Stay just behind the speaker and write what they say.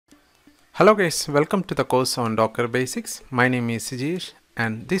Hello guys, welcome to the course on Docker Basics. My name is Sijesh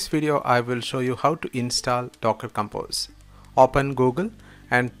and this video I will show you how to install Docker Compose. Open Google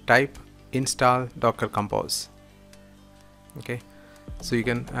and type install Docker Compose. Okay, so you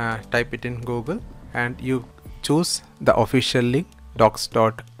can type it in Google and you choose the official link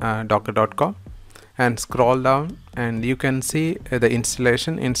docs.docker.com and scroll down and you can see the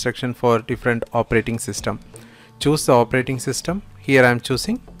installation instruction for different operating system. Choose the operating system. Here I am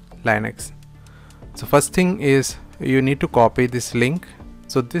choosing Linux. So first thing is you need to copy this link.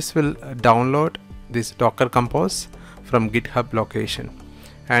 So this will download this Docker Compose from GitHub location,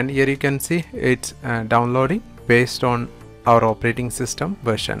 and here you can see it's downloading based on our operating system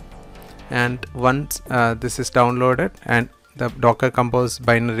version. And once this is downloaded, and the Docker Compose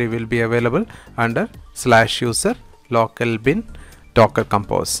binary will be available under /user local bin Docker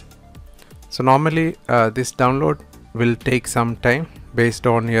Compose. So normally this download will take some time based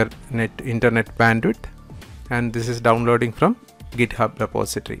on your internet bandwidth, and this is downloading from GitHub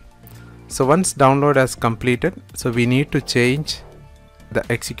repository. So once download has completed, so we need to change the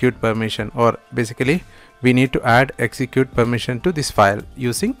execute permission, or basically we need to add execute permission to this file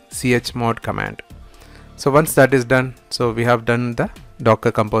using chmod command. So once that is done, so we have done the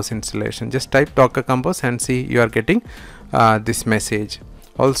Docker Compose installation. Just type Docker Compose and see you are getting this message.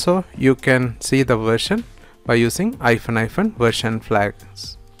 Also you can see the version by using -- version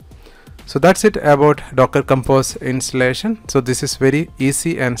flags. So that's it about Docker Compose installation. So this is very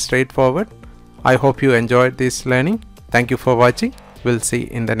easy and straightforward. I hope you enjoyed this learning. Thank you for watching. We'll see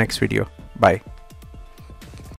in the next video. Bye.